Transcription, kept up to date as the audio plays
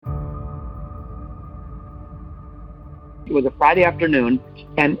It was a Friday afternoon,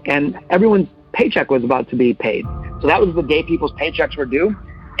 and everyone's paycheck was about to be paid. So that was the day people's paychecks were due.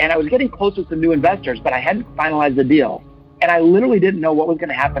 And I was getting close with some new investors, but I hadn't finalized the deal. And I literally didn't know what was going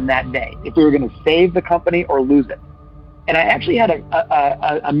to happen that day, if we were going to save the company or lose it. And I actually had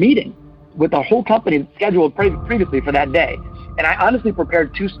a meeting with the whole company scheduled previously for that day. And I honestly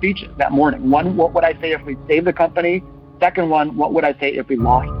prepared 2 speeches that morning. One, what would I say if we saved the company? Second one, what would I say if we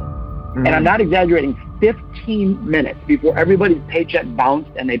lost it? Mm-hmm. And I'm not exaggerating, 15 minutes before everybody's paycheck bounced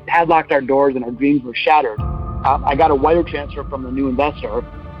and they padlocked our doors and our dreams were shattered, I got a wire transfer from the new investor.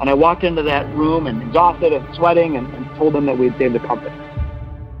 And I walked into that room and exhausted and sweating and told them that we had saved the company.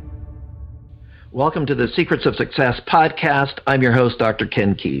 Welcome to the Secrets of Success podcast. I'm your host, Dr.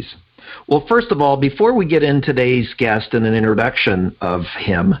 Ken Keys. Well, first of all, before we get in today's guest and an introduction of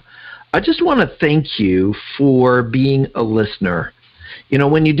him, I just want to thank you for being a listener. You know,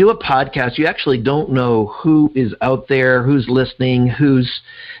 when you do a podcast, you actually don't know who is out there, who's listening, who's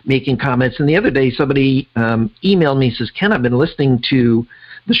making comments. And the other day, somebody emailed me and says, Ken, I've been listening to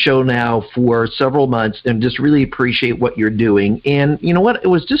the show now for several months and just really appreciate what you're doing. And you know what? It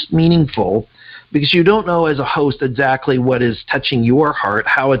was just meaningful because you don't know as a host exactly what is touching your heart,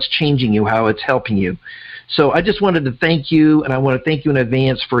 how it's changing you, how it's helping you. So I just wanted to thank you, and I want to thank you in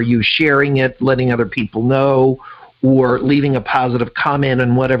advance for you sharing it, letting other people know, or leaving a positive comment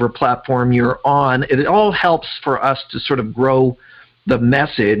on whatever platform you're on. It all helps for us to sort of grow the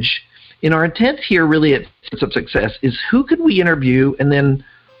message. And our intent here really at Secrets of Success is who could we interview and then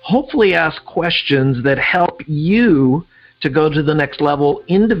hopefully ask questions that help you to go to the next level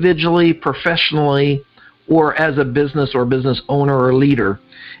individually, professionally, or as a business or business owner or leader.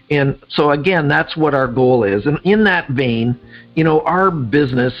 And so again, that's what our goal is. And in that vein, you know, our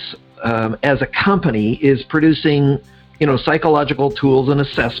business as a company is producing, you know, psychological tools and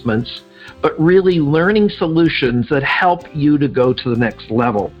assessments, but really learning solutions that help you to go to the next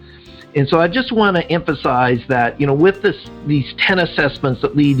level. And so I just want to emphasize that, you know, with these 10 assessments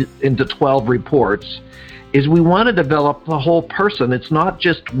that lead into 12 reports, is we want to develop the whole person. It's not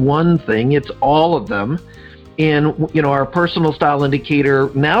just one thing, it's all of them. And, you know, our personal style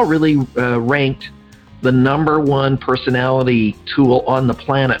indicator now really ranked the #1 personality tool on the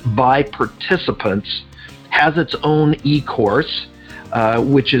planet by participants, has its own e-course,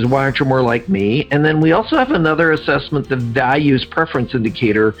 which is Why Aren't You More Like Me? And then we also have another assessment, the Values Preference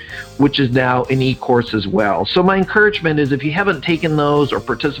Indicator, which is now an e-course as well. So my encouragement is if you haven't taken those or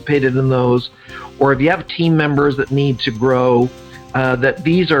participated in those, or if you have team members that need to grow, that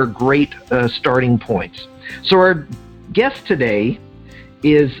these are great starting points. So our guest today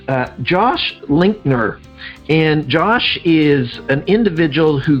is Josh Linkner. And Josh is an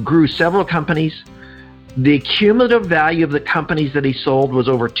individual who grew several companies. The cumulative value of the companies that he sold was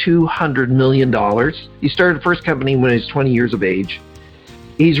over $200 million. He started the first company when he was 20 years of age.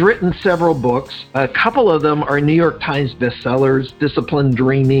 He's written several books. A couple of them are New York Times bestsellers, Disciplined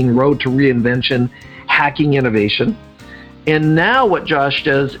Dreaming, Road to Reinvention, Hacking Innovation. And now what Josh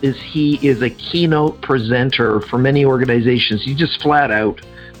does is he is a keynote presenter for many organizations. He's just flat out,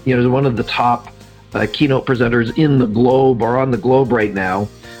 you know, one of the top keynote presenters in the globe or on the globe right now.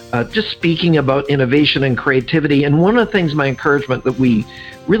 Just speaking about innovation and creativity. And one of the things, my encouragement that we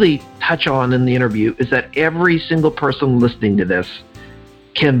really touch on in the interview is that every single person listening to this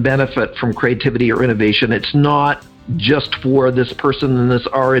can benefit from creativity or innovation. It's not just for this person in this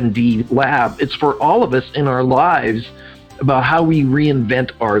R&D lab. It's for all of us in our lives about how we reinvent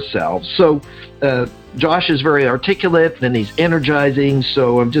ourselves. So Josh is very articulate and he's energizing.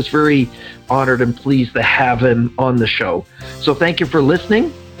 So I'm just very honored and pleased to have him on the show. So thank you for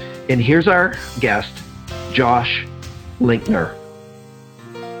listening. And here's our guest, Josh Linkner.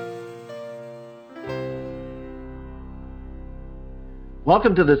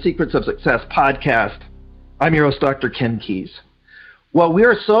 Welcome to the Secrets of Success podcast. I'm your host, Dr. Ken Keys. Well, we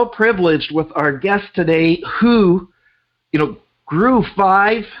are so privileged with our guest today who, you know, grew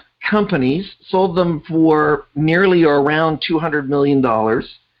 5 companies, sold them for nearly or around $200 million.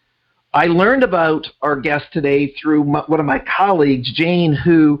 I learned about our guest today through one of my colleagues, Jane,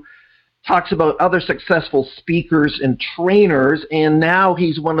 who talks about other successful speakers and trainers, and now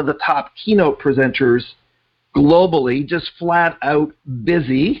he's one of the top keynote presenters globally, just flat out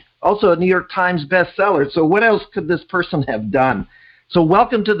busy. Also a New York Times bestseller. So what else could this person have done? So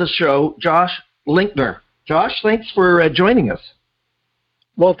welcome to the show, Josh Linkner. Josh, thanks for joining us.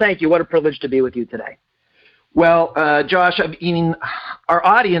 Well, thank you. What a privilege to be with you today. Well, Josh, I mean, our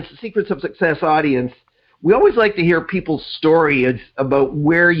audience, the Secrets of Success audience, we always like to hear people's stories about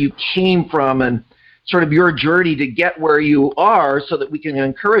where you came from and sort of your journey to get where you are so that we can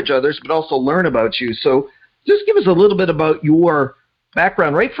encourage others, but also learn about you. So Just give us a little bit about your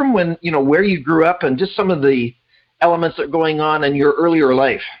background, right from when, where you grew up and just some of the elements that are going on in your earlier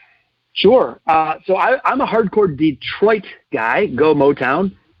life. Sure. So I'm a hardcore Detroit guy, go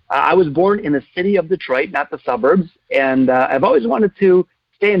Motown. I was born in the city of Detroit, not the suburbs, and I've always wanted to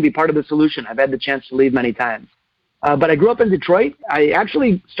stay and be part of the solution. I've had the chance to leave many times. But I grew up in Detroit. I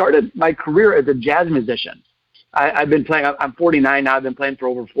actually started my career as a jazz musician. I've been playing, I'm 49 now, I've been playing for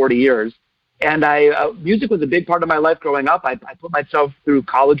over 40 years. And music was a big part of my life growing up. I put myself through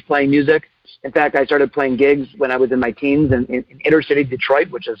college playing music. In fact, I started playing gigs when I was in my teens in inner city Detroit,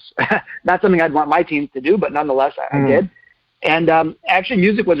 which is not something I'd want my teens to do, but nonetheless, I did. And actually,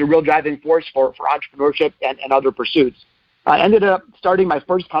 music was a real driving force for entrepreneurship and other pursuits. I ended up starting my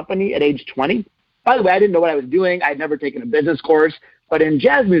first company at age 20. By the way, I didn't know what I was doing. I'd never taken a business course. But in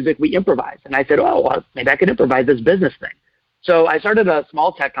jazz music, we improvise. And I said, well, maybe I could improvise this business thing. So I started a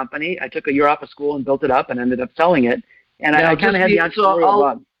small tech company. I took a year off of school and built it up and ended up selling it. And I kind of had the entrepreneurial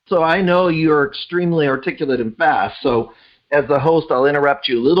bug. So I know you're extremely articulate and fast. So as the host, I'll interrupt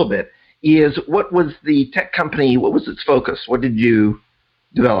you a little bit. What was the tech company? What was its focus? What did you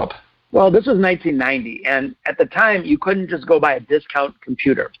develop? Well, this was 1990. And at the time, you couldn't just go buy a discount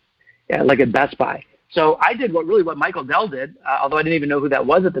computer like at Best Buy. So I did what Michael Dell did, although I didn't even know who that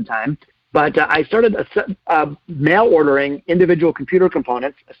was at the time. But I started mail ordering individual computer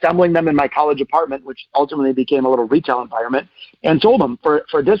components, assembling them in my college apartment, which ultimately became a little retail environment, and sold them for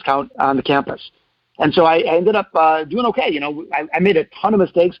a discount on the campus. And so I ended up doing okay. I made a ton of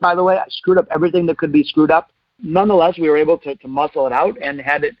mistakes, by the way. I screwed up everything that could be screwed up. Nonetheless, we were able to muscle it out and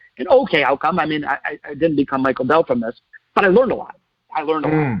had it an okay outcome. I mean, I didn't become Michael Dell from this, but I learned a lot. I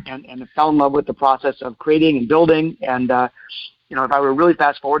fell in love with the process of creating and building. And, if I were really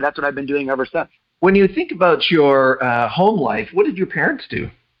fast forward, that's what I've been doing ever since. When you think about your home life, what did your parents do?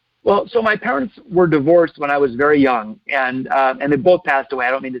 Well, so my parents were divorced when I was very young, and they both passed away.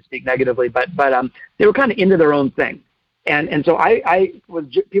 I don't mean to speak negatively, but they were kind of into their own thing. And so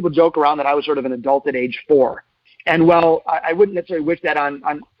people joke around that I was sort of an adult at age 4. And while I wouldn't necessarily wish that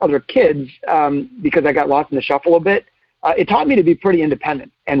on other kids because I got lost in the shuffle a bit, it taught me to be pretty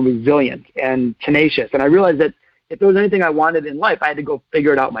independent and resilient and tenacious. And I realized that if there was anything I wanted in life, I had to go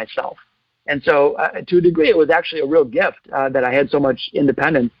figure it out myself. And so to a degree, it was actually a real gift that I had so much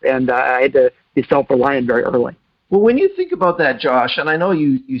independence, and I had to be self-reliant very early. Well, when you think about that, Josh, and I know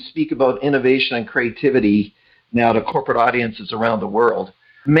you speak about innovation and creativity now to corporate audiences around the world,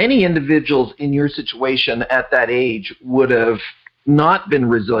 many individuals in your situation at that age would have not been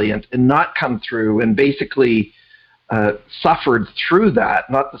resilient and not come through and basically suffered through that,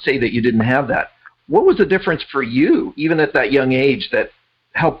 not to say that you didn't have that. What was the difference for you, even at that young age, that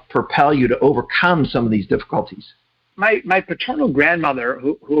helped propel you to overcome some of these difficulties? My paternal grandmother,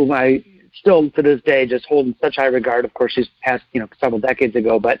 whom I still to this day just hold in such high regard. Of course, she's passed several decades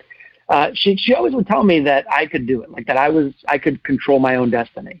ago, but she always would tell me that I could do it, like that I could control my own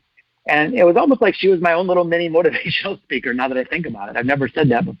destiny. And it was almost like she was my own little mini motivational speaker, now that I think about it. I've never said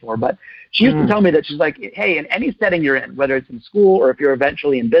that before, but she used to tell me that she's like, hey, in any setting you're in, whether it's in school or if you're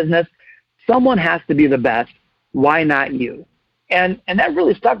eventually in business, someone has to be the best. Why not you? And that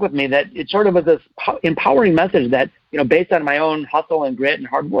really stuck with me, that it sort of was this empowering message that, based on my own hustle and grit and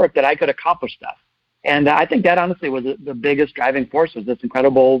hard work, that I could accomplish stuff. And I think that honestly was the biggest driving force, was this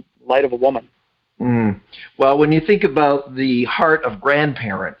incredible light of a woman. Well, when you think about the heart of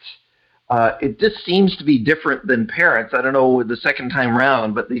grandparents, it just seems to be different than parents. I don't know the second time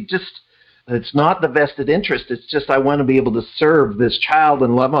round, but it's not the vested interest. It's just, I want to be able to serve this child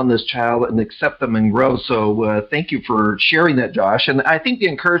and love on this child and accept them and grow. So thank you for sharing that, Josh. And I think the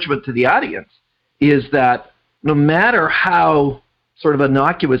encouragement to the audience is that no matter how sort of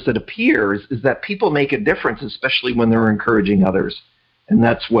innocuous it appears, is that people make a difference, especially when they're encouraging others. And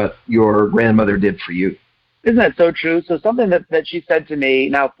that's what your grandmother did for you. Isn't that so true? So something that she said to me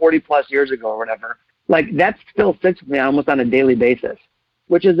now 40 plus years ago or whatever, like that still sticks with me almost on a daily basis,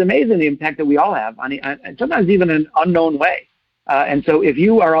 which is amazing, the impact that we all have on sometimes even an unknown way. And so if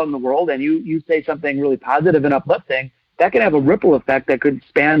you are out in the world and you say something really positive and uplifting, that can have a ripple effect that could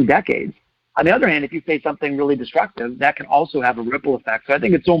span decades. On the other hand, if you say something really destructive, that can also have a ripple effect. So I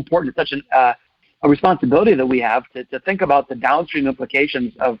think it's so important. It's such a responsibility that we have to think about the downstream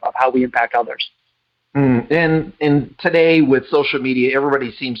implications of how we impact others. And today with social media,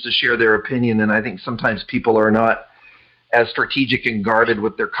 everybody seems to share their opinion, and I think sometimes people are not as strategic and guarded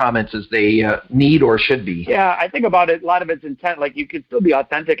with their comments as they need or should be. Yeah, I think about it, a lot of it's intent. Like, you could still be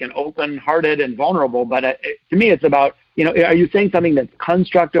authentic and open-hearted and vulnerable, but to me it's about, are you saying something that's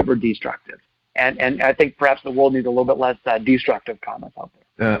constructive or destructive? And I think perhaps the world needs a little bit less destructive comments out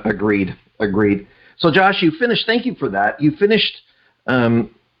there. Agreed. So Josh, thank you for that. You finished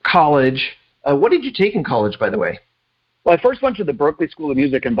college. What did you take in college, by the way? Well, I first went to the Berklee School of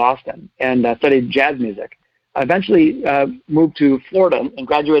Music in Boston and studied jazz music. I eventually moved to Florida and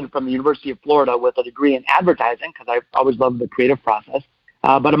graduated from the University of Florida with a degree in advertising because I always loved the creative process,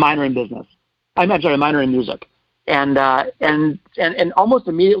 but a minor in business. A minor in music. And almost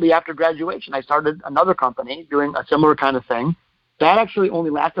immediately after graduation, I started another company doing a similar kind of thing. That actually only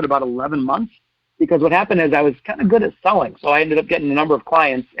lasted about 11 months because what happened is I was kind of good at selling. So I ended up getting a number of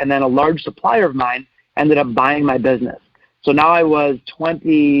clients, and then a large supplier of mine ended up buying my business. So now I was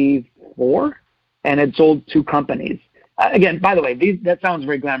 24 and had sold 2 companies. Again, by the way, that sounds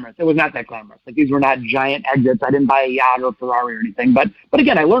very glamorous. It was not that glamorous. Like, these were not giant exits. I didn't buy a yacht or a Ferrari or anything. But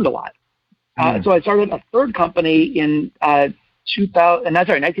again, I learned a lot. So I started a third company in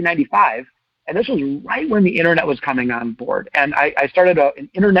 1995, and this was right when the internet was coming on board. And I started an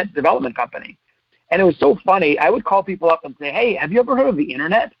internet development company. And it was so funny. I would call people up and say, "Hey, have you ever heard of the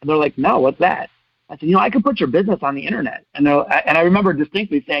internet?" And they're like, "No, what's that?" I said, "I can put your business on the internet." And I remember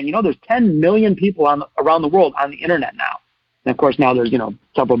distinctly saying, there's 10 million people around the world on the internet now. And of course, now there's,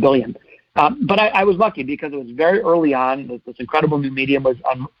 several billion. But I was lucky because it was very early on. This incredible new medium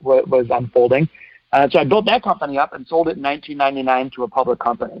was unfolding. So I built that company up and sold it in 1999 to a public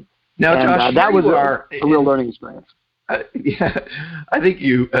company. Now, Josh, that was a real learning experience. Yeah, I think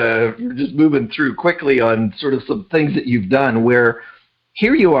you're just moving through quickly on sort of some things that you've done where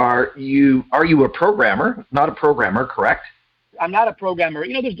here you are. Are you a programmer? Not a programmer, correct? I'm not a programmer.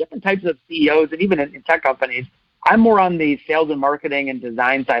 There's different types of CEOs, and even in tech companies, I'm more on the sales and marketing and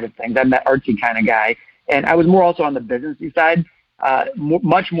design side of things. I'm that artsy kind of guy. And I was more also on the businessy side,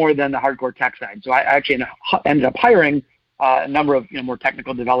 much more than the hardcore tech side. So I actually ended up hiring a number of more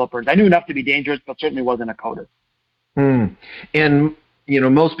technical developers. I knew enough to be dangerous, but certainly wasn't a coder. And,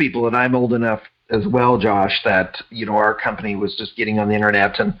 most people, and I'm old enough as well, Josh, that, our company was just getting on the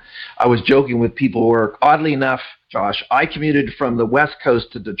internet. And I was joking with people where, oddly enough, Josh, I commuted from the West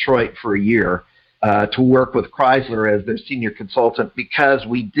Coast to Detroit for a year to work with Chrysler as their senior consultant because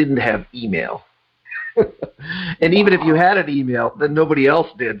we didn't have email. And even if you had an email, then nobody else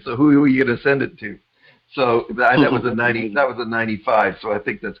did. So who were you going to send it to? So that was a 95. So I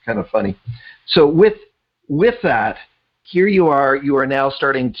think that's kind of funny. So with that, here you are now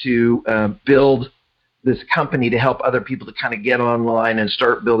starting to build this company to help other people to kind of get online and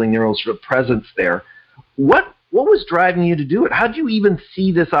start building their own sort of presence there. What was driving you to do it? How did you even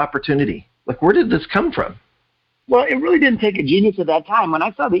see this opportunity? Like, where did this come from? Well, it really didn't take a genius at that time. When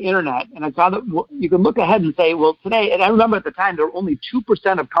I saw the internet and I saw that you could look ahead and say, well, today, and I remember at the time there were only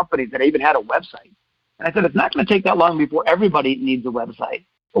 2% of companies that even had a website. And I said, it's not going to take that long before everybody needs a website.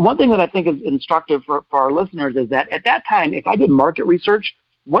 But one thing that I think is instructive for our listeners is that at that time, if I did market research,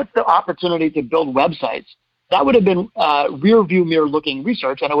 what's the opportunity to build websites? That would have been rear view mirror looking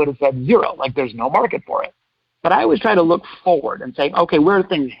research, and I would have said zero, like there's no market for it. But I always try to look forward and say, okay, where are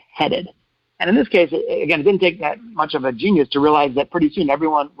things headed? And in this case, again, it didn't take that much of a genius to realize that pretty soon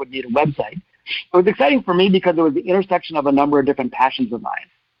everyone would need a website. It was exciting for me because it was the intersection of a number of different passions of mine.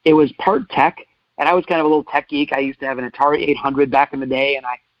 It was part tech, and I was kind of a little tech geek. I used to have an Atari 800 back in the day, and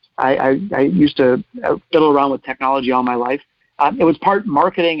I used to fiddle around with technology all my life. It was part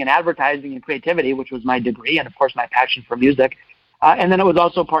marketing and advertising and creativity, which was my degree, and of course my passion for music. And then it was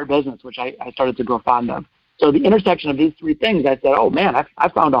also part business, which I started to grow fond of. So the intersection of these three things, I said, oh man, I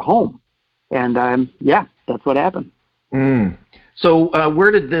found a home. And yeah, that's what happened. So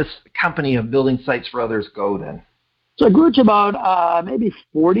where did this company of building sites for others go then? So it grew to about maybe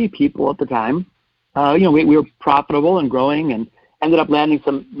 40 people at the time. We were profitable and growing and ended up landing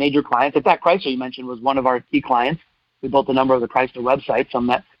some major clients. In fact, Chrysler, you mentioned, was one of our key clients. We built a number of the Chrysler websites,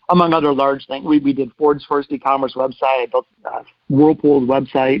 among other large things. We did Ford's first e-commerce website. I built Whirlpool's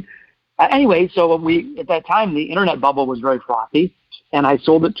website. Anyway, so at that time, the internet bubble was very frothy, and I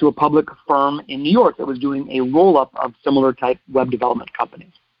sold it to a public firm in New York that was doing a roll-up of similar type web development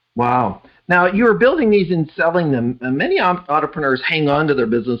companies. Wow. Now, you were building these and selling them. Many entrepreneurs hang on to their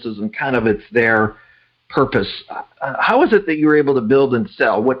businesses and kind of it's their purpose. How is it that you were able to build and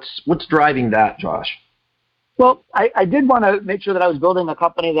sell? What's driving that, Josh? Well, I did want to make sure that I was building a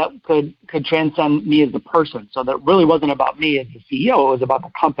company that could transcend me as the person. So that really wasn't about me as the CEO. It was about the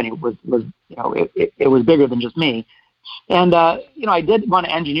company. It was bigger than just me. And, I did want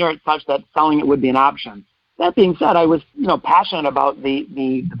to engineer it such that selling it would be an option. That being said, I was, passionate about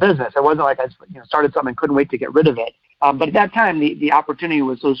the business. It wasn't like I started something and couldn't wait to get rid of it. But at that time, the opportunity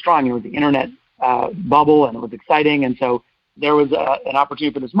was so strong. It was the internet bubble, and it was exciting. And so there was an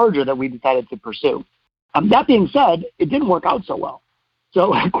opportunity for this merger that we decided to pursue. That being said, it didn't work out so well.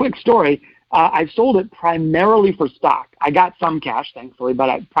 So a quick story. I sold it primarily for stock. I got some cash, thankfully,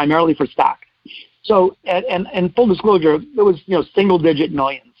 but primarily for stock. So, and full disclosure, it was single-digit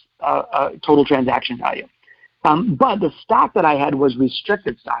millions total transaction value. But the stock that I had was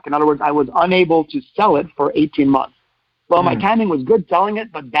restricted stock. In other words, I was unable to sell it for 18 months. Well, my timing was good selling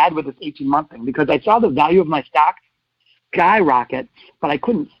it, but bad with this 18-month thing because I saw the value of my stock skyrocket, but I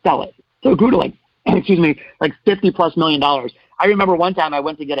couldn't sell it. So it grew to like $50+ million. I remember one time I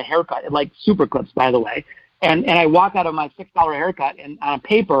went to get a haircut at like Super Clips, by the way, and I walked out of my $6 haircut, and on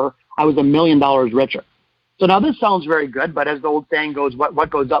paper, I was $1 million richer. So now this sounds very good, but as the old saying goes, what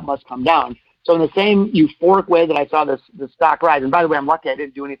goes up must come down. So in the same euphoric way that I saw the stock rise, and by the way, I'm lucky I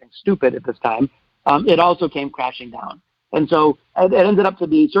didn't do anything stupid at this time, it also came crashing down. And so it ended up to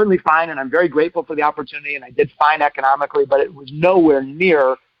be certainly fine, and I'm very grateful for the opportunity, and I did fine economically, but it was nowhere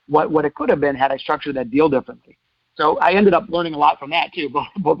near what it could have been had I structured that deal differently. So I ended up learning a lot from that, too,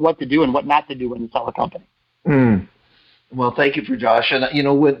 both what to do and what not to do when you sell a company. Well, thank you for Josh. And,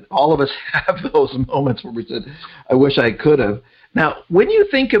 when all of us have those moments where we said, I wish I could have. Now, when you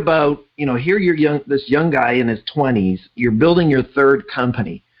think about, here you're this young guy in his 20s, you're building your third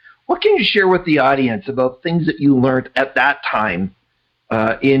company. What can you share with the audience about things that you learned at that time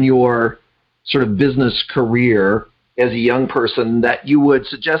in your sort of business career as a young person that you would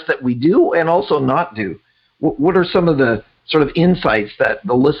suggest that we do and also not do? What are some of the sort of insights that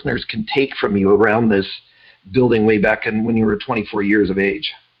the listeners can take from you around this building way back when you were 24 years of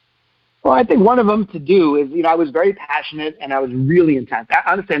age? Well, I think one of them to do is, I was very passionate and I was really intense.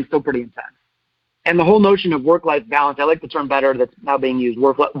 Honestly, I'm still pretty intense. And the whole notion of work-life balance, I like the term better that's now being used,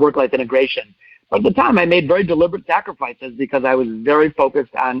 work-life integration. But at the time, I made very deliberate sacrifices because I was very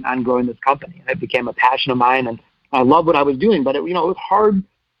focused on growing this company. It became a passion of mine, and I loved what I was doing. But it was hard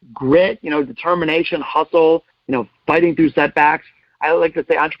grit, determination, hustle, fighting through setbacks. I like to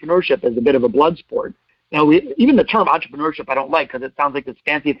say entrepreneurship is a bit of a blood sport. Even the term entrepreneurship I don't like because it sounds like this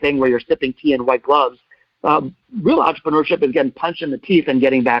fancy thing where you're sipping tea in white gloves. Real entrepreneurship is getting punched in the teeth and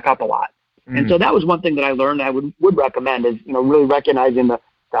getting back up a lot. And so that was one thing that I learned I would recommend is, really recognizing the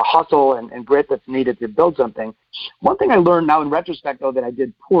hustle and grit that's needed to build something. One thing I learned now in retrospect, though, that I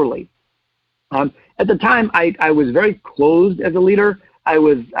did poorly. At the time, I was very closed as a leader. I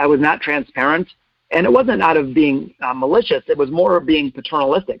was not transparent. And it wasn't out of being malicious. It was more of being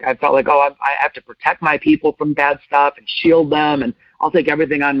paternalistic. I felt like, I have to protect my people from bad stuff and shield them, and I'll take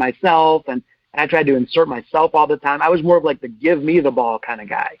everything on myself. And I tried to insert myself all the time. I was more of like the give me the ball kind of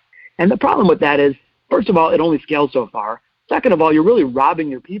guy. And the problem with that is, first of all, it only scales so far. Second of all, you're really robbing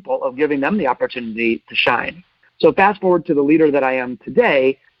your people of giving them the opportunity to shine. So fast forward to the leader that I am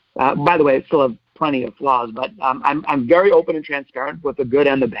today. By the way, I still have plenty of flaws, but I'm very open and transparent with the good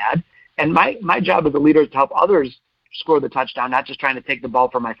and the bad. And my job as a leader is to help others score the touchdown, not just trying to take the ball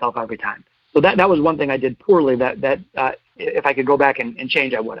for myself every time. So that was one thing I did poorly that if I could go back and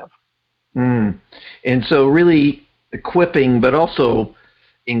change, I would have. And so really equipping, but also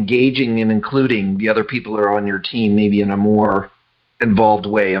engaging and including the other people that are on your team, maybe in a more involved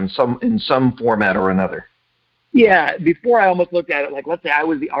way, in some format or another. Yeah, before I almost looked at it like, let's say I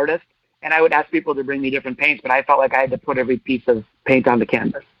was the artist, and I would ask people to bring me different paints, but I felt like I had to put every piece of paint on the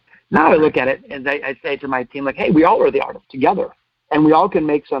canvas. Now I look at it and I say to my team, like, hey, we all are the artists together, and we all can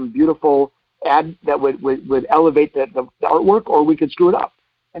make some beautiful ad that would elevate the artwork, or we could screw it up.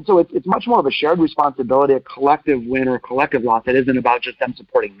 And so it's much more of a shared responsibility, a collective win or a collective loss. It isn't about just them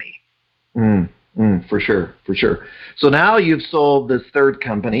supporting me. For sure. So now you've sold this third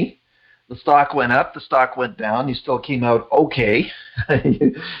company. The stock went up, the stock went down. You still came out okay.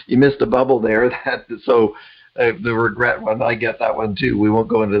 You missed a bubble there. The regret one, I get that one too. We won't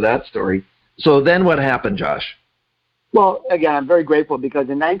go into that story. So then what happened, Josh? Well, again, I'm very grateful because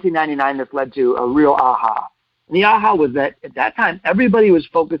in 1999, this led to a real aha. And the aha was that at that time, everybody was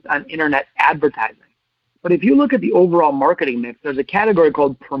focused on internet advertising. But if you look at the overall marketing mix, there's a category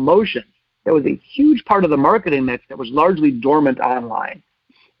called promotion. That was a huge part of the marketing mix that was largely dormant online.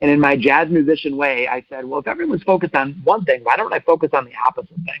 And in my jazz musician way, I said, well, if everyone's focused on one thing, why don't I focus on the opposite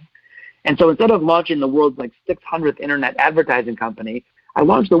thing? And so instead of launching the world's 600th internet advertising company, I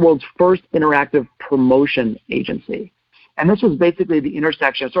launched the world's first interactive promotion agency. And this was basically the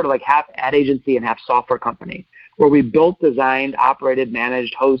intersection, sort of like half ad agency and half software company, where we built, designed, operated,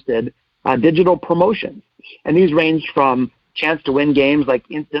 managed, hosted digital promotions. And these ranged from chance to win games, like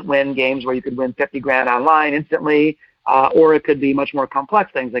instant win games where you could win $50,000 online instantly, or it could be much more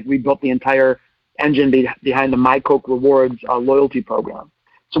complex things, like we built the entire engine behind the MyCoke Rewards loyalty program.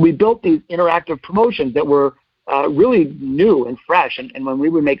 So we built these interactive promotions that were really new and fresh. And when we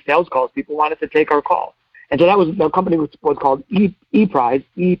would make sales calls, people wanted to take our call. And so the company was called ePrize,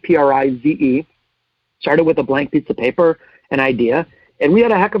 E-P-R-I-Z-E. Started with a blank piece of paper, an idea, and we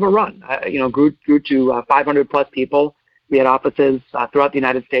had a heck of a run. Grew to 500 plus people. We had offices throughout the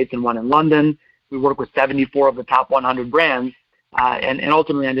United States and one in London. We worked with 74 of the top 100 brands, and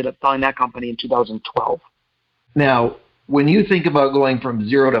ultimately ended up selling that company in 2012. Now, when you think about going from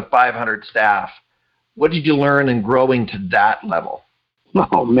 0 to 500 staff, what did you learn in growing to that level?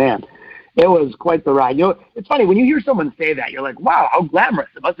 Oh, man. It was quite the ride. It's funny, when you hear someone say that, you're like, wow, how glamorous.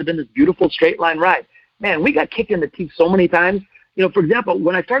 It must have been this beautiful straight line ride. Man, we got kicked in the teeth so many times. For example,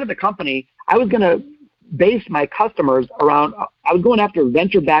 when I started the company, I was going to base my customers around, I was going after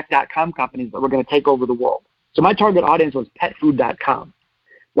venture-backed.com companies that were going to take over the world. So my target audience was petfood.com.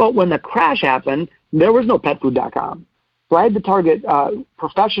 Well, when the crash happened, there was no petfood.com. So I had to target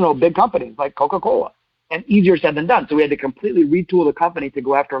professional big companies like Coca-Cola, and easier said than done. So we had to completely retool the company to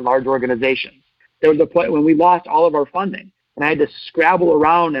go after large organizations. There was a point when we lost all of our funding, and I had to scrabble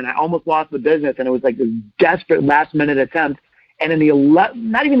around, and I almost lost the business, and it was like this desperate last-minute attempt. And in the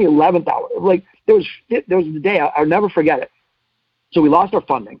not even the 11th hour, like there was the day I'll never forget it. So we lost our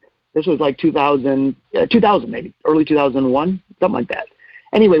funding. This was like 2000 maybe, early 2001, something like that.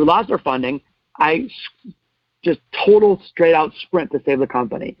 Anyway, we lost our funding. I just total straight out sprint to save the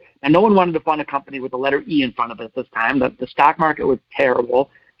company. And no one wanted to fund a company with the letter E in front of it at this time. The stock market was terrible.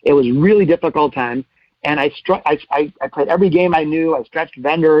 It was really difficult time. And I played every game I knew. I stretched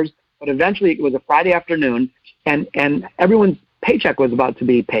vendors, but eventually it was a Friday afternoon, and everyone's paycheck was about to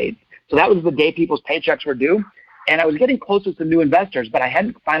be paid. So that was the day people's paychecks were due. And I was getting close with some new investors, but I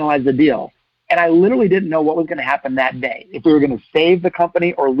hadn't finalized the deal. And I literally didn't know what was going to happen that day, if we were going to save the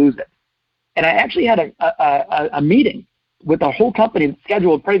company or lose it. And I actually had a meeting with the whole company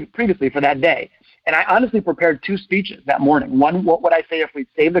scheduled previously for that day. And I honestly prepared 2 speeches that morning. One, what would I say if we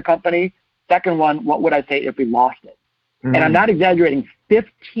saved the company? Second one, what would I say if we lost it? Mm-hmm. And I'm not exaggerating,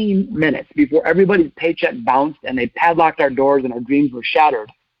 15 minutes before everybody's paycheck bounced and they padlocked our doors and our dreams were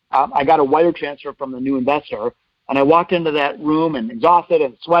shattered, I got a wire transfer from the new investor. And I walked into that room and exhausted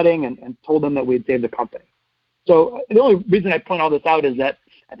and sweating and told them that we had saved the company. So the only reason I point all this out is that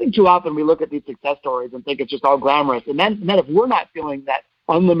I think too often we look at these success stories and think it's just all glamorous. And then if we're not feeling that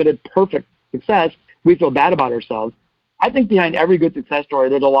unlimited, perfect success, we feel bad about ourselves. I think behind every good success story,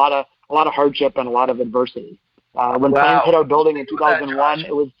 there's a lot of hardship and a lot of adversity. When planes hit our building in 2001,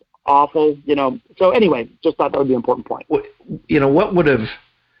 it was awful. So anyway, just thought that would be an important point. What would have,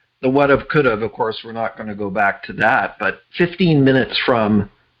 the what have, could have, of course, we're not going to go back to that, but 15 minutes from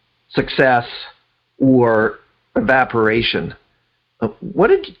success or evaporation,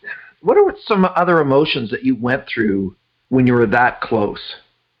 what are some other emotions that you went through when you were that close?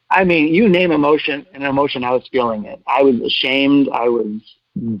 I mean, you name an emotion, I was feeling it. I was ashamed. I was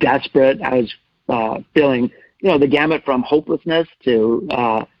desperate. I was feeling, the gamut from hopelessness to,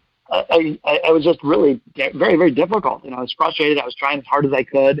 I was just really very, very difficult. I was frustrated. I was trying as hard as I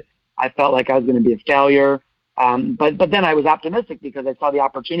could. I felt like I was going to be a failure. But then I was optimistic because I saw the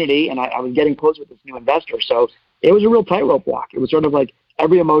opportunity and I was getting close with this new investor. So it was a real tightrope walk. It was sort of like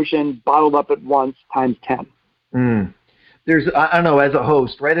every emotion bottled up at once times 10. I don't know, as a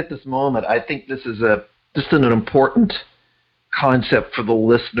host, right at this moment, I think this is just an important concept for the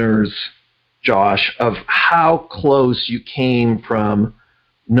listeners, Josh, of how close you came from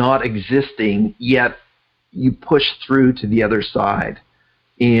not existing, yet you pushed through to the other side.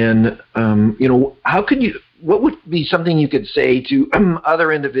 And, what would be something you could say to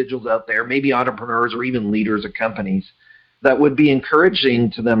other individuals out there, maybe entrepreneurs or even leaders of companies, that would be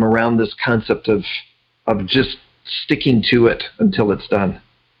encouraging to them around this concept of just sticking to it until it's done?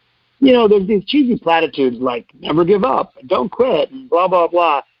 There's these cheesy platitudes like never give up, don't quit, and blah, blah,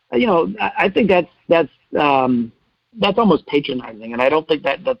 blah. I think that's almost patronizing, and I don't think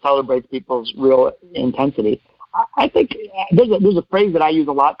that celebrates people's real intensity. I think there's a phrase that I use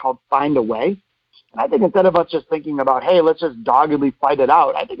a lot called find a way. And I think instead of us just thinking about, hey, let's just doggedly fight it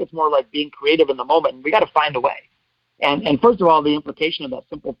out, I think it's more like being creative in the moment. And we got to find a way. And first of all, the implication of that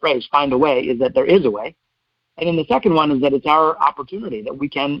simple phrase, find a way, is that there is a way. And then the second one is that it's our opportunity, that we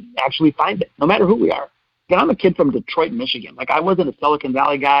can actually find it, no matter who we are. I'm a kid from Detroit, Michigan. Like, I wasn't a Silicon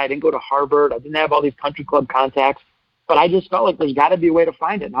Valley guy. I didn't go to Harvard. I didn't have all these country club contacts. But I just felt like there's got to be a way to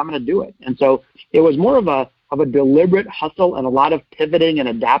find it, and I'm going to do it. And so it was more of a deliberate hustle and a lot of pivoting and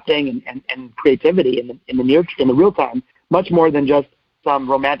adapting and creativity in the real time, much more than just some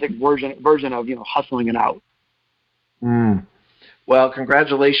romantic version of hustling it out. Well,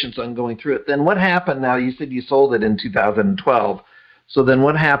 congratulations on going through it. Then what happened now? You said you sold it in 2012. So then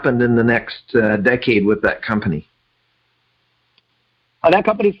what happened in the next decade with that company? That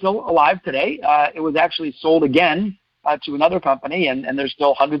company's still alive today. It was actually sold again to another company, and there's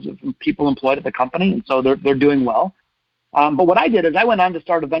still hundreds of people employed at the company, and so they're doing well. But what I did is I went on to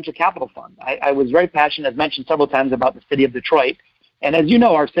start a venture capital fund. I was very passionate, I've mentioned several times, about the city of Detroit. And as you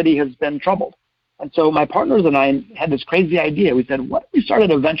know, our city has been troubled. And so my partners and I had this crazy idea. We said, what if we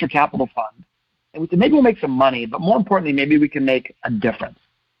started a venture capital fund? And we said, maybe we'll make some money, but more importantly, maybe we can make a difference.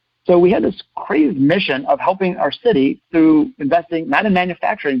 So we had this crazy mission of helping our city through investing not in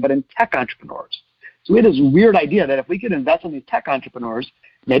manufacturing, but in tech entrepreneurs. So we had this weird idea that if we could invest in these tech entrepreneurs,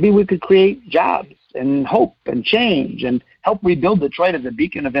 maybe we could create jobs and hope and change and help rebuild Detroit as a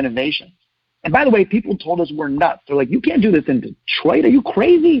beacon of innovation. And by the way, people told us we're nuts. They're like, you can't do this in Detroit. Are you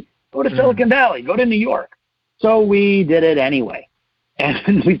crazy? Go to Silicon Valley. Go to New York. So we did it anyway.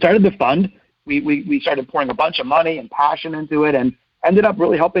 And we started the fund. We started pouring a bunch of money and passion into it and ended up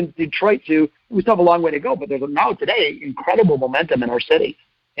really helping Detroit to, we still have a long way to go, but there's now today incredible momentum in our city.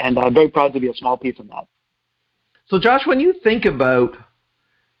 And I'm very proud to be a small piece of that. So Josh, when you think about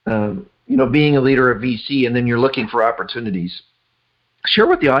being a leader of VC and then you're looking for opportunities, share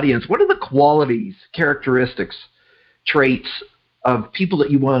with the audience, what are the qualities, characteristics, traits of people that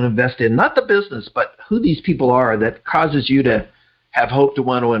you want to invest in? Not the business, but who these people are that causes you to have hope to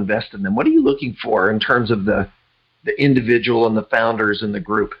want to invest in them. What are you looking for in terms of the individual and the founders in the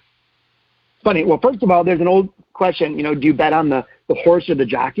group? Funny. Well, first of all, there's an old question, do you bet on the horse or the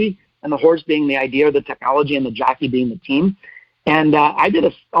jockey? And the horse being the idea or the technology and the jockey being the team. And I did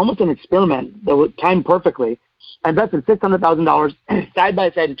almost an experiment that would time perfectly. I invested $600,000 side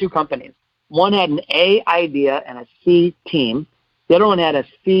by side in two companies. One had an A idea and a C team. The other one had a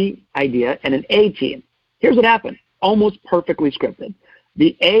C idea and an A team. Here's what happened. Almost perfectly scripted.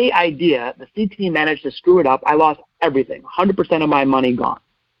 The A idea, the C team managed to screw it up. I lost everything, 100% of my money gone.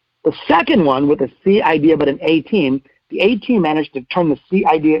 The second one with a C idea but an A team, the A team managed to turn the C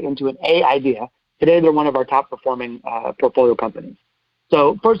idea into an A idea. Today, they're one of our top performing portfolio companies.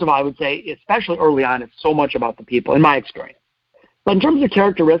 So first of all, I would say, especially early on, it's so much about the people, in my experience. But in terms of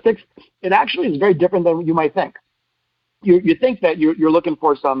characteristics, it actually is very different than you might think. You think that you're looking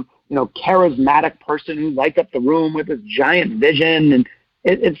for some, charismatic person who lights up the room with this giant vision,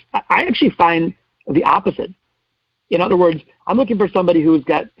 and I actually find the opposite. In other words, I'm looking for somebody who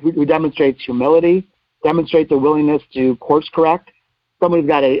demonstrates humility, demonstrates a willingness to course correct, someone who's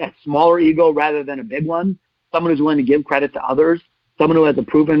got a smaller ego rather than a big one, someone who's willing to give credit to others, someone who has a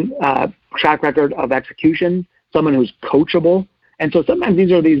proven track record of execution, someone who's coachable. And so sometimes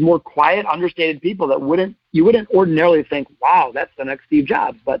these are these more quiet, understated people that you wouldn't ordinarily think, wow, that's the next Steve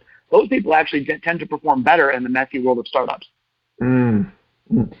Jobs. But those people actually tend to perform better in the messy world of startups.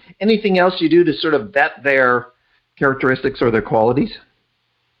 Anything else you do to sort of vet their characteristics or their qualities?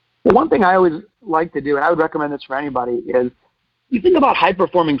 Well, one thing I always like to do, and I would recommend this for anybody, is you think about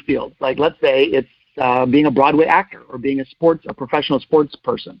high-performing fields. Like, let's say it's being a Broadway actor or being a professional sports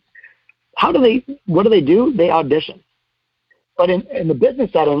person. What do they do? They audition. But in the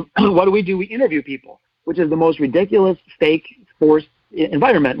business setting, what do? We interview people, which is the most ridiculous, fake, forced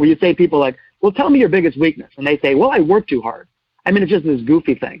environment where you say people like, well, tell me your biggest weakness. And they say, well, I work too hard. I mean, it's just this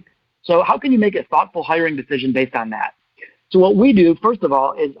goofy thing. So how can you make a thoughtful hiring decision based on that? So what we do, first of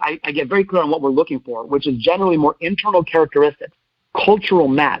all, is I get very clear on what we're looking for, which is generally more internal characteristics, cultural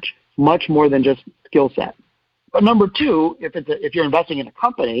match, much more than just skill set. But number two, if you're investing in a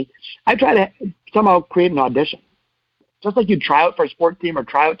company, I try to somehow create an audition. Just like you try out for a sports team or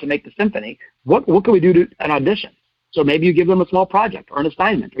try out to make the symphony, what can we do to an audition? So maybe you give them a small project or an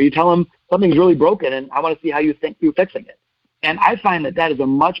assignment, or you tell them something's really broken and I want to see how you think through fixing it. And I find that is a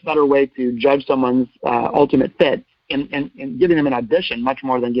much better way to judge someone's ultimate fit in giving them an audition much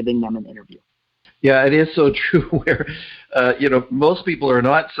more than giving them an interview. Yeah, it is so true where, most people are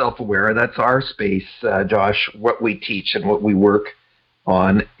not self-aware. That's our space, Josh, what we teach and what we work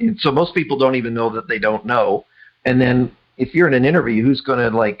on. And so most people don't even know that they don't know. And then if you're in an interview, who's going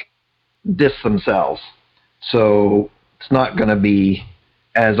to diss themselves? So it's not going to be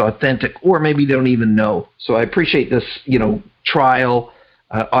as authentic, or maybe they don't even know. So I appreciate this, trial,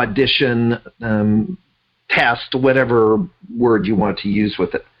 audition, test, whatever word you want to use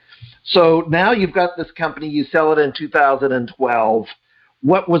with it. So now you've got this company, you sell it in 2012.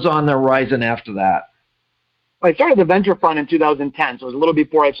 What was on the horizon after that? I started the venture fund in 2010, so it was a little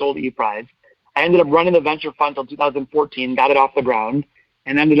before I sold ePrize. I ended up running the venture fund until 2014, got it off the ground,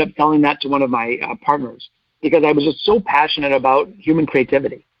 and ended up selling that to one of my partners because I was just so passionate about human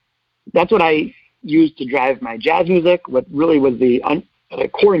creativity. That's what I used to drive my jazz music, what really was the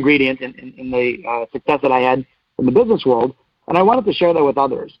core ingredient in the success that I had in the business world, and I wanted to share that with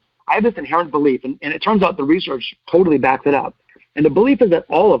others. I have this inherent belief, and it turns out the research totally backs it up, And the belief is that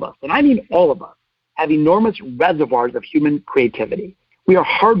all of us, and I mean all of us, have enormous reservoirs of human creativity. We are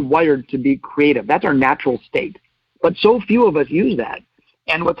hardwired to be creative. That's our natural state. But so few of us use that.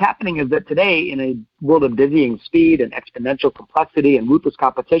 And what's happening is that today, in a world of dizzying speed and exponential complexity and ruthless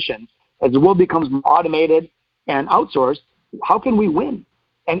competition, as the world becomes more automated and outsourced, how can we win?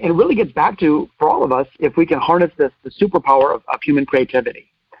 And it really gets back to, for all of us, if we can harness the superpower of human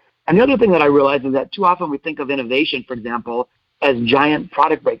creativity. And the other thing that I realize is that too often we think of innovation, for example, as giant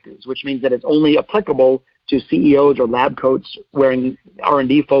product breakthroughs, which means that it's only applicable to CEOs or lab coats wearing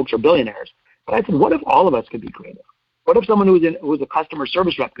R&D folks or billionaires. But I said, what if all of us could be creative? What if someone who's a customer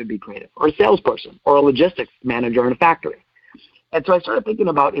service rep could be creative, or a salesperson, or a logistics manager in a factory? And so I started thinking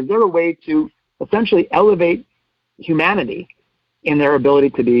about, is there a way to essentially elevate humanity in their ability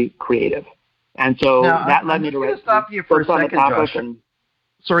to be creative? And so now, that led me to write. Stop you for a second, Josh.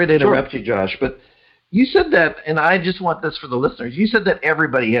 Sorry to interrupt you, Josh, but you said that, and I just want this for the listeners, you said that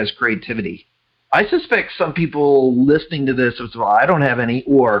everybody has creativity. I suspect some people listening to this as well, I don't have any,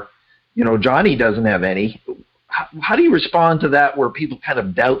 or, Johnny doesn't have any. How do you respond to that where people kind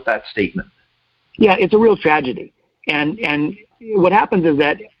of doubt that statement? Yeah, it's a real tragedy. And what happens is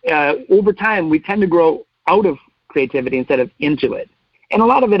that over time, we tend to grow out of creativity instead of into it. And a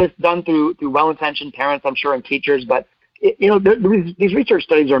lot of it is done through well-intentioned parents, I'm sure, and teachers. But, these research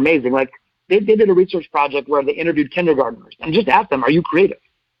studies are amazing. Like, they did a research project where they interviewed kindergartners and just asked them, are you creative?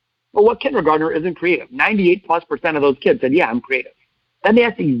 Well, what kindergartner isn't creative? 98+% of those kids said, yeah, I'm creative. Then they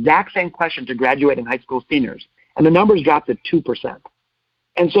asked the exact same question to graduating high school seniors, and the numbers dropped to 2%.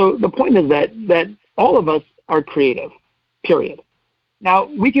 And so the point is that all of us are creative, period. Now,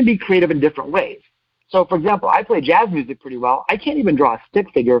 we can be creative in different ways. So, for example, I play jazz music pretty well. I can't even draw a stick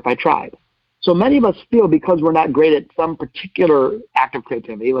figure if I tried. So many of us feel because we're not great at some particular act of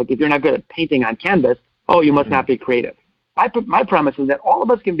creativity, like if you're not good at painting on canvas, oh, you must not be creative. My premise is that all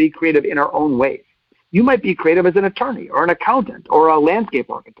of us can be creative in our own ways. You might be creative as an attorney or an accountant or a landscape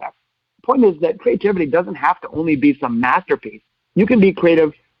architect. The point is that creativity doesn't have to only be some masterpiece. You can be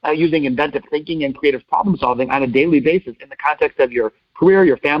creative using inventive thinking and creative problem solving on a daily basis in the context of your career,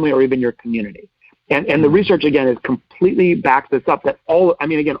 your family, or even your community. And the research, again, is completely backs this up that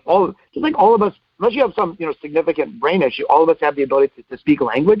just like all of us, unless you have some significant brain issue, all of us have the ability to speak a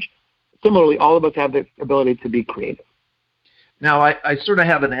language. Similarly, all of us have the ability to be creative. Now, I sort of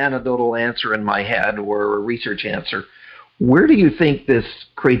have an anecdotal answer in my head or a research answer. Where do you think this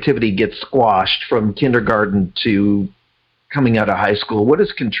creativity gets squashed from kindergarten to coming out of high school? What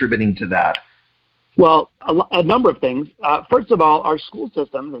is contributing to that? Well, a number of things. First of all, our school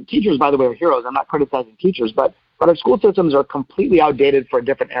systems, and teachers, by the way, are heroes. I'm not criticizing teachers, but our school systems are completely outdated for a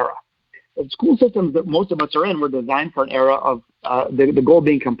different era. The school systems that most of us are in were designed for an era of the goal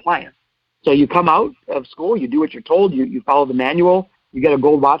being compliance. So you come out of school, you do what you're told, you follow the manual, you get a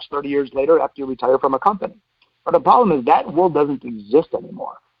gold watch 30 years later after you retire from a company. But the problem is that world doesn't exist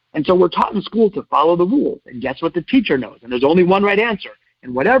anymore. And so we're taught in school to follow the rules. And guess what the teacher knows? And there's only one right answer.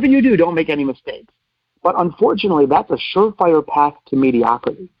 And whatever you do, don't make any mistakes. But unfortunately, that's a surefire path to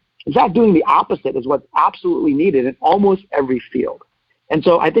mediocrity. In fact, doing the opposite is what's absolutely needed in almost every field. And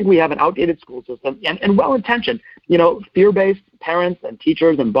so I think we have an outdated school system and well-intentioned. Fear-based parents and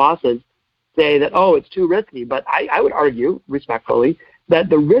teachers and bosses say that, oh, it's too risky. But I would argue, respectfully, that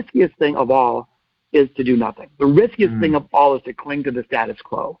the riskiest thing of all is to do nothing. The riskiest thing of all is to cling to the status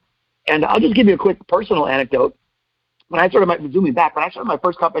quo. And I'll just give you a quick personal anecdote. When I started my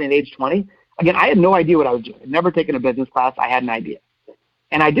first company at age 20, again, I had no idea what I was doing. I'd never taken a business class. I had an idea.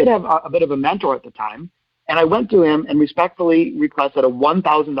 And I did have a bit of a mentor at the time. And I went to him and respectfully requested a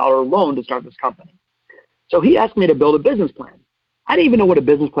 $1,000 loan to start this company. So he asked me to build a business plan. I didn't even know what a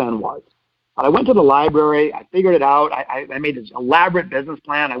business plan was. But I went to the library. I figured it out. I made this elaborate business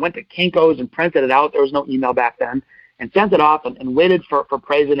plan. I went to Kinko's and printed it out. There was no email back then. And sent it off and waited for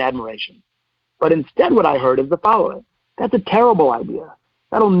praise and admiration. But instead what I heard is the following. That's a terrible idea.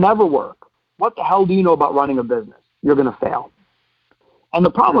 That'll never work. What the hell do you know about running a business? You're going to fail. And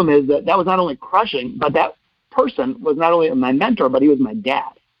the problem is that was not only crushing, but that person was not only my mentor, but he was my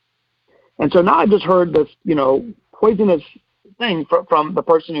dad. And so now I just heard this, poisonous thing from the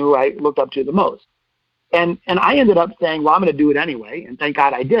person who I looked up to the most. And I ended up saying, well, I'm going to do it anyway. And thank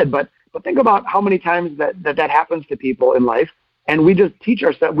God I did. But think about how many times that happens to people in life. And we just teach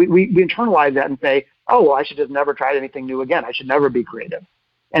ourselves, we internalize that and say, oh, well, I should just never try anything new again. I should never be creative.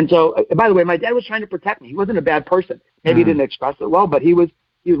 And so, by the way, my dad was trying to protect me. He wasn't a bad person. Maybe he didn't express it well, but he was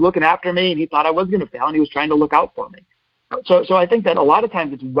looking after me, and he thought I was going to fail, and he was trying to look out for me. So I think that a lot of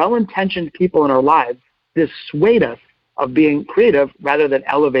times it's well-intentioned people in our lives dissuade us of being creative rather than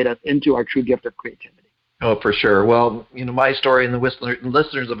elevate us into our true gift of creativity. Oh, for sure. Well, my story, and the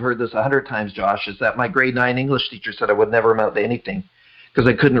listeners have heard this 100 times, Josh, is that my grade 9 English teacher said I would never amount to anything because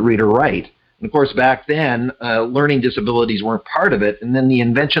I couldn't read or write. And of course, back then, learning disabilities weren't part of it. And then the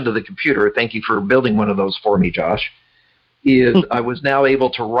invention of the computer, thank you for building one of those for me, Josh, is I was now able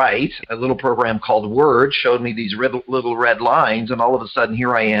to write. A little program called Word showed me these little red lines, and all of a sudden,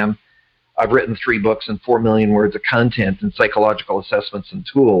 here I am. I've written 3 books and 4 million words of content and psychological assessments and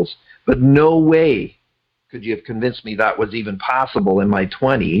tools. But no way could you have convinced me that was even possible in my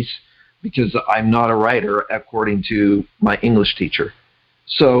 20s, because I'm not a writer, according to my English teacher.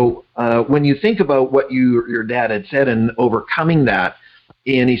 So when you think about what your dad had said and overcoming that,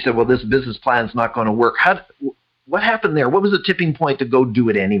 and he said, well, this business plan's not going to work. What happened there? What was the tipping point to go do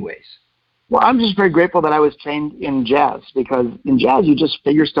it anyways? Well, I'm just very grateful that I was trained in jazz, because in jazz, you just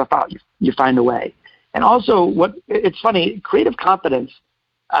figure stuff out. You find a way. And also, it's funny, creative confidence,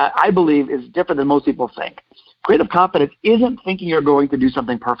 I believe, is different than most people think. Creative confidence isn't thinking you're going to do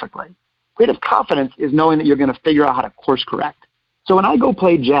something perfectly. Creative confidence is knowing that you're going to figure out how to course correct. So when I go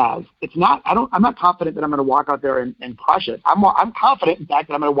play jazz, I'm not confident that I'm going to walk out there and crush it. I'm confident, in fact,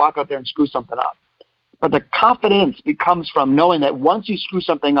 that I'm going to walk out there and screw something up. But the confidence comes from knowing that once you screw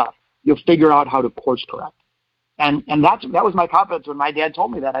something up, you'll figure out how to course correct. And that was my confidence when my dad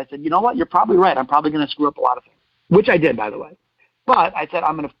told me that. I said, you know what, you're probably right. I'm probably going to screw up a lot of things, which I did, by the way. But I said,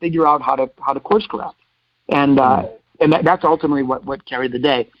 I'm going to figure out how to course correct. And that's ultimately what carried the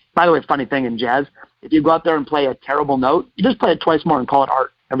day. By the way, funny thing in jazz, if you go out there and play a terrible note, you just play it twice more and call it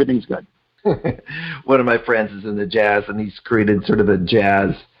art. Everything's good. One of my friends is in the jazz, and he's created sort of a jazz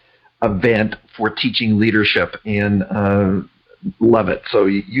event for teaching leadership, and love it. So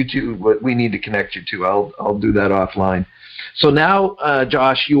you two, we need to connect you two. I'll do that offline. So now,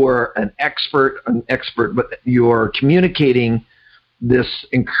 Josh, you are an expert, but you're communicating this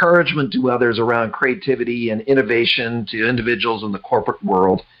encouragement to others around creativity and innovation to individuals in the corporate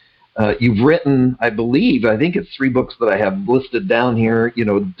world. You've written, I think it's 3 books that I have listed down here,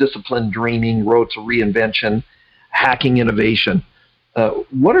 Disciplined Dreaming, Road to Reinvention, Hacking Innovation.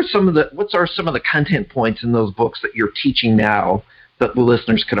 What are some of the content points in those books that you're teaching now that the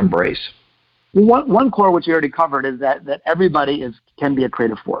listeners can embrace? One core, which you already covered, is that everybody can be a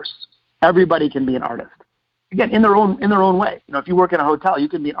creative force. Everybody can be an artist. Again, in their own way. If you work in a hotel, you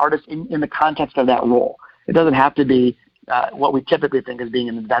can be an artist in the context of that role. It doesn't have to be what we typically think as being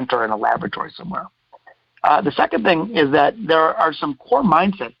an inventor in a laboratory somewhere. The second thing is that there are some core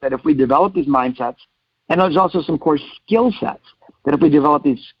mindsets that if we develop these mindsets, and there's also some core skill sets, that if we develop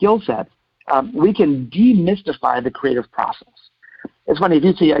these skill sets, we can demystify the creative process. It's funny, if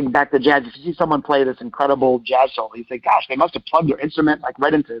you see, back to jazz, if you see someone play this incredible jazz solo, you say, gosh, they must have plugged their instrument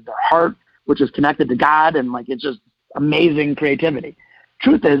right into their heart, which is connected to God, and it's just amazing creativity.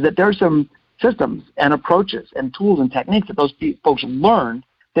 Truth is that there are some systems and approaches and tools and techniques that those folks learn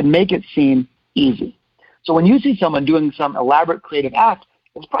that make it seem easy. So when you see someone doing some elaborate creative act,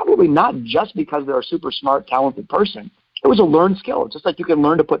 it's probably not just because they're a super smart, talented person. It was a learned skill, just like you can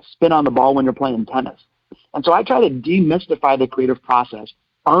learn to put spin on the ball when you're playing tennis. And so I try to demystify the creative process,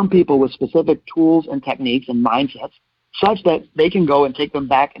 arm people with specific tools and techniques and mindsets such that they can go and take them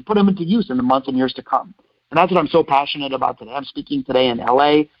back and put them into use in the months and years to come. And that's what I'm so passionate about today. I'm speaking today in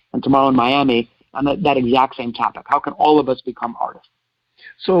LA and tomorrow in Miami on that exact same topic. How can all of us become artists?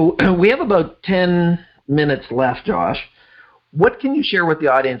 So we have about 10 minutes left, Josh. What can you share with the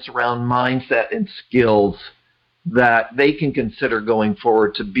audience around mindset and skills that they can consider going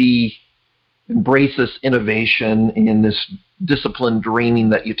forward to embrace this innovation and this disciplined dreaming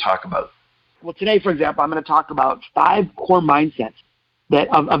that you talk about? Well, today, for example, I'm going to talk about 5 core mindsets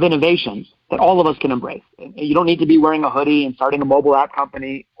of innovations that all of us can embrace. You don't need to be wearing a hoodie and starting a mobile app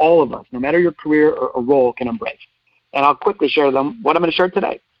company. All of us, no matter your career or role, can embrace. And I'll quickly share them, what I'm going to share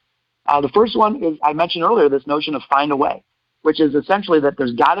today. The first one is, I mentioned earlier, this notion of find a way, which is essentially that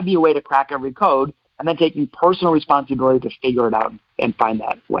there's got to be a way to crack every code, and then taking personal responsibility to figure it out and find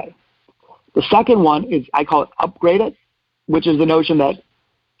that way. The second one is, I call it upgrade it, which is the notion that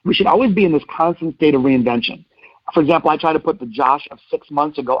we should always be in this constant state of reinvention. For example, I try to put the Josh of 6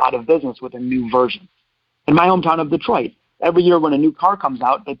 months ago out of business with a new version. In my hometown of Detroit, every year when a new car comes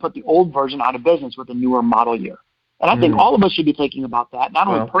out, they put the old version out of business with a newer model year. And I think all of us should be thinking about that, not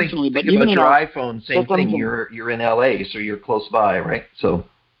only personally, but even in our iPhone, same thing. You're in LA, so you're close by, right? So,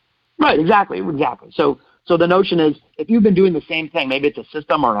 right, exactly. So the notion is, if you've been doing the same thing, maybe it's a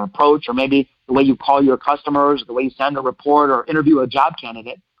system or an approach, or maybe the way you call your customers, the way you send a report or interview a job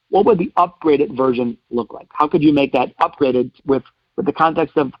candidate, what would the upgraded version look like? How could you make that upgraded with the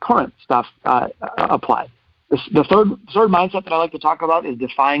context of current stuff apply? The third mindset that I like to talk about is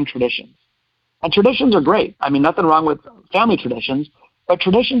defying traditions. And traditions are great. I mean, nothing wrong with family traditions, but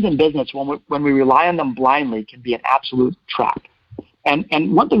traditions in business, when we rely on them blindly, can be an absolute trap.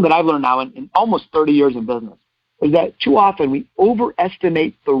 And one thing that I've learned now in almost 30 years in business is that too often we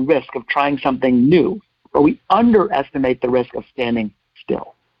overestimate the risk of trying something new, but we underestimate the risk of standing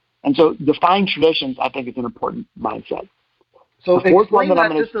still. And so defying traditions, I think, is an important mindset. So explain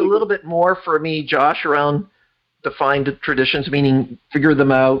that just a little bit more for me, Josh, around defined traditions, meaning figure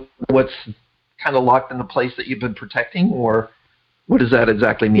them out, what's kind of locked into place that you've been protecting, or what does that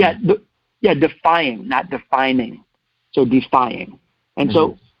exactly mean? Defying, not defining. So defying. And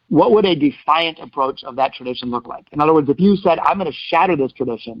so what would a defiant approach of that tradition look like? In other words, if you said, I'm going to shatter this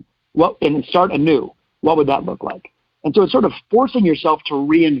tradition and start anew, what would that look like? And so it's sort of forcing yourself to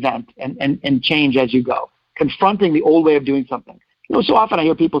reinvent and change as you go, confronting the old way of doing something. So often I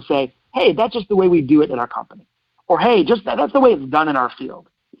hear people say, hey, that's just the way we do it in our company. Or, hey, that's the way it's done in our field.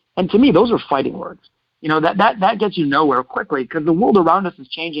 And to me, those are fighting words. That gets you nowhere quickly because the world around us is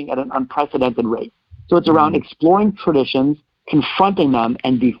changing at an unprecedented rate. So it's around exploring traditions, confronting them,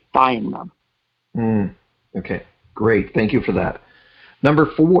 and defying them. Okay, great. Thank you for that.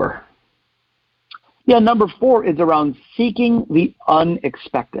 Number 4. Yeah, number 4 is around seeking the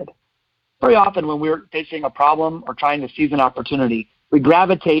unexpected. Very often when we're facing a problem or trying to seize an opportunity, we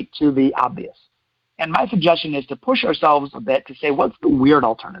gravitate to the obvious. And my suggestion is to push ourselves a bit to say, what's the weird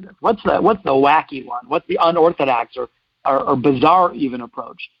alternative? What's the wacky one? What's the unorthodox or bizarre even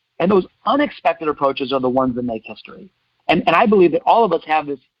approach? And those unexpected approaches are the ones that make history. And I believe that all of us have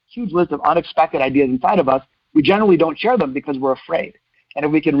this huge list of unexpected ideas inside of us. We generally don't share them because we're afraid. And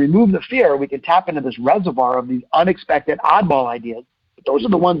if we can remove the fear, we can tap into this reservoir of these unexpected oddball ideas. But those are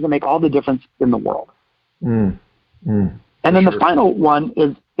the ones that make all the difference in the world. And then the final one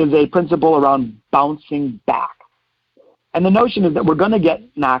is a principle around bouncing back. And the notion is that we're going to get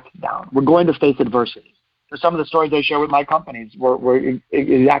knocked down. We're going to face adversity. So some of the stories I share with my companies were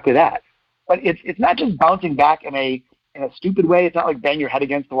exactly that. But it's not just bouncing back in a stupid way. It's not like bang your head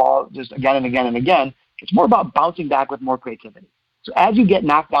against the wall just again and again and again. It's more about bouncing back with more creativity. So as you get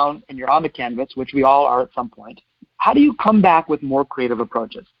knocked down and you're on the canvas, which we all are at some point, how do you come back with more creative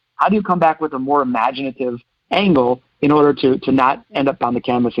approaches? How do you come back with a more imaginative angle in order to not end up on the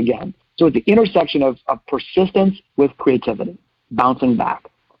canvas again? So it's the intersection of persistence with creativity, bouncing back.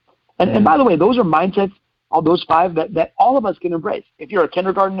 And by the way, those are mindsets, all those 5 that all of us can embrace. If you're a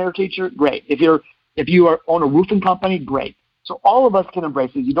kindergarten teacher, great. If you own a roofing company, great. So all of us can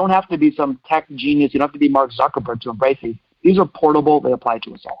embrace these. You don't have to be some tech genius. You don't have to be Mark Zuckerberg to embrace these. These are portable. They apply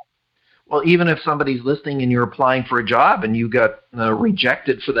to us all. Well, even if somebody's listening and you're applying for a job and you got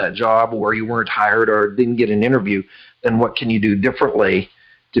rejected for that job or you weren't hired or didn't get an interview, then what can you do differently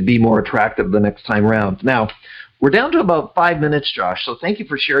to be more attractive the next time around? Now, we're down to about 5 minutes, Josh, so thank you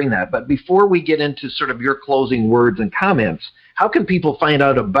for sharing that. But before we get into sort of your closing words and comments, how can people find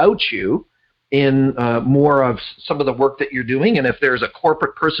out about you in more of some of the work that you're doing? And if there's a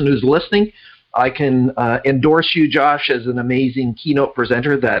corporate person who's listening, I can endorse you, Josh, as an amazing keynote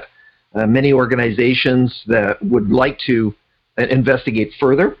presenter that many organizations that would like to investigate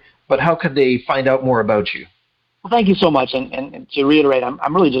further. But how could they find out more about you? Well, thank you so much. And to reiterate,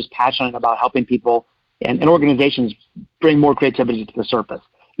 I'm really just passionate about helping people and organizations bring more creativity to the surface.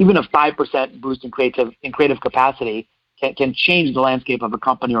 Even a 5% boost in creative capacity can change the landscape of a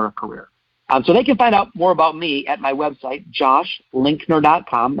company or a career. So they can find out more about me at my website,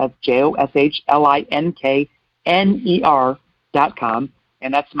 joshlinkner.com. That's JoshLinkner.com.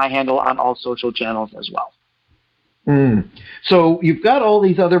 And that's my handle on all social channels as well. So you've got all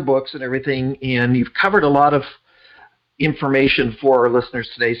these other books and everything, and you've covered a lot of information for our listeners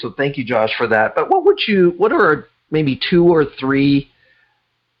today. So thank you, Josh, for that. But what are maybe 2 or 3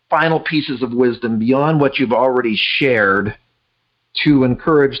 final pieces of wisdom beyond what you've already shared to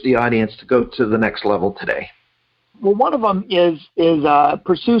encourage the audience to go to the next level today? Well, one of them is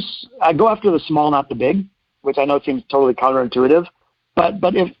go after the small, not the big, which I know seems totally counterintuitive. But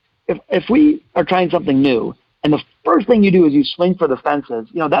if we are trying something new, and the first thing you do is you swing for the fences,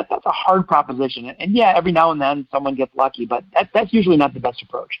 that's a hard proposition. And yeah, every now and then someone gets lucky, but that's usually not the best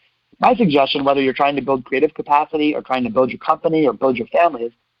approach. My suggestion, whether you're trying to build creative capacity or trying to build your company or build your family,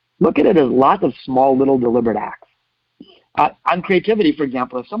 is look at it as lots of small, little deliberate acts. On creativity, for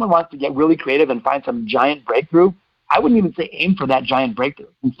example, if someone wants to get really creative and find some giant breakthrough, I wouldn't even say aim for that giant breakthrough.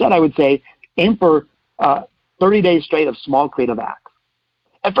 Instead, I would say aim for 30 days straight of small creative acts.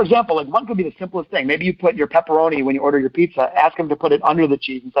 And for example, one could be the simplest thing. Maybe you put your pepperoni when you order your pizza, ask them to put it under the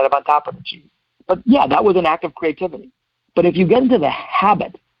cheese instead of on top of the cheese. But yeah, that was an act of creativity. But if you get into the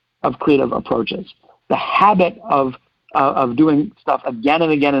habit of creative approaches, the habit of of doing stuff again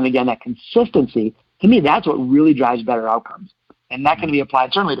and again and again, that consistency, to me, that's what really drives better outcomes. And that can be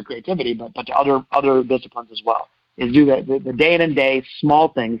applied certainly to creativity, but to other disciplines as well. Is do the day in and day, small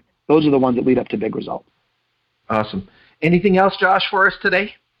things. Those are the ones that lead up to big results. Awesome. Anything else, Josh, for us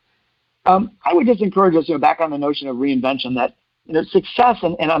today? I would just encourage us, back on the notion of reinvention, that success,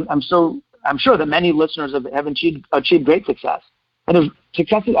 and I'm sure that many listeners have achieved great success. And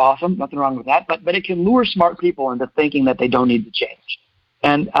success is awesome, nothing wrong with that, but it can lure smart people into thinking that they don't need to change.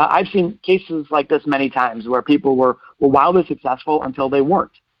 And I've seen cases like this many times where people were wildly successful until they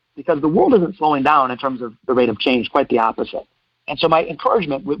weren't, because the world isn't slowing down in terms of the rate of change, quite the opposite. And so my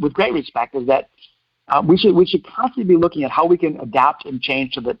encouragement, with great respect, is that we should constantly be looking at how we can adapt and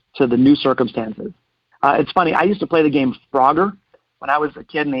change to the new circumstances. It's funny, I used to play the game Frogger when I was a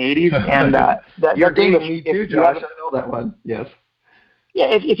kid in the 80s. And you're dating me too, Josh. I know that one. Yes. Yeah,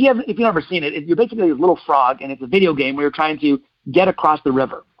 if you've never seen it, you're basically a little frog, and it's a video game where you're trying to get across the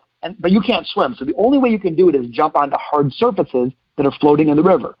river. But you can't swim, so the only way you can do it is jump onto hard surfaces that are floating in the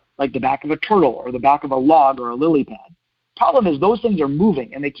river, like the back of a turtle or the back of a log or a lily pad. Problem is those things are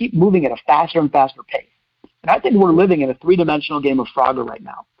moving, and they keep moving at a faster and faster pace. And I think we're living in a three-dimensional game of Frogger right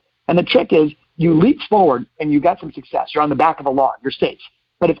now. And the trick is you leap forward, and you got some success. You're on the back of a log. You're safe.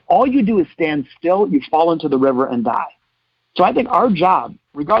 But if all you do is stand still, you fall into the river and die. So I think our job,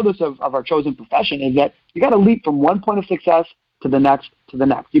 regardless of our chosen profession, is that you got to leap from one point of success to the next to the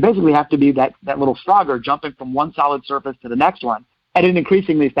next. You basically have to be that little Frogger jumping from one solid surface to the next one at an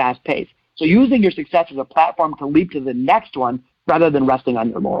increasingly fast pace. So using your success as a platform to leap to the next one rather than resting on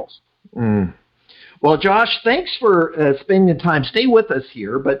your laurels. Well, Josh, thanks for spending the time. Stay with us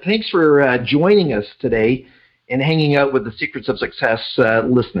here, but thanks for joining us today and hanging out with the Secrets of Success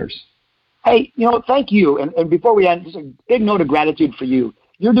listeners. Hey, thank you. And before we end, just a big note of gratitude for you.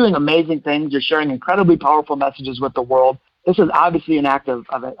 You're doing amazing things. You're sharing incredibly powerful messages with the world. This is obviously an act of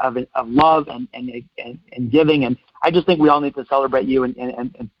love and giving, and I just think we all need to celebrate you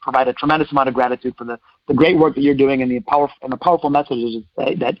and provide a tremendous amount of gratitude for the great work that you're doing and the powerful messages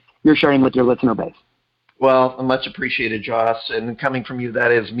that you're sharing with your listener base. Well, much appreciated, Josh. And coming from you,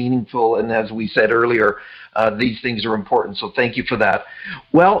 that is meaningful. And as we said earlier, these things are important. So thank you for that.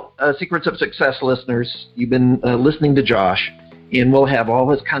 Well, Secrets of Success listeners, you've been listening to Josh, and we'll have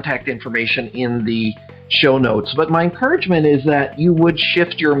all his contact information in the show notes. But my encouragement is that you would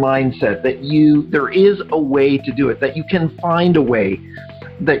shift your mindset, that there is a way to do it, that you can find a way,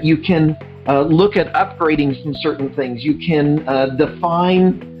 that you can look at upgrading some certain things. You can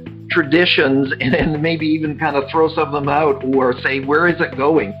define traditions and maybe even kind of throw some of them out or say, where is it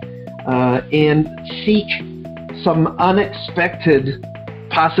going? And seek some unexpected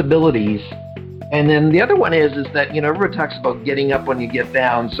possibilities. And then the other one is that, everyone talks about getting up when you get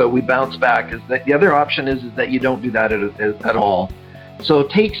down, so we bounce back. Is that the other option is that you don't do that at all. So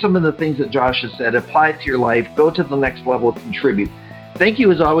take some of the things that Josh has said, apply it to your life, go to the next level, contribute. Thank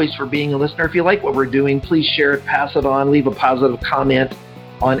you, as always, for being a listener. If you like what we're doing, please share it, pass it on, leave a positive comment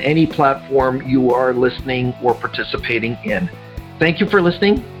on any platform you are listening or participating in. Thank you for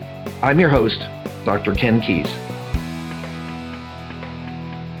listening. I'm your host, Dr. Ken Keys.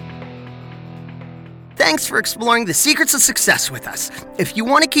 Thanks for exploring the secrets of success with us. If you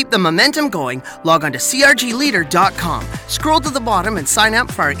want to keep the momentum going, log on to crgleader.com. Scroll to the bottom and sign up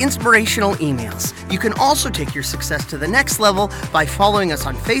for our inspirational emails. You can also take your success to the next level by following us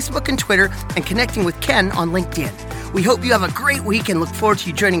on Facebook and Twitter and connecting with Ken on LinkedIn. We hope you have a great week and look forward to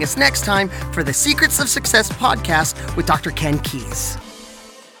you joining us next time for the Secrets of Success podcast with Dr. Ken Keys.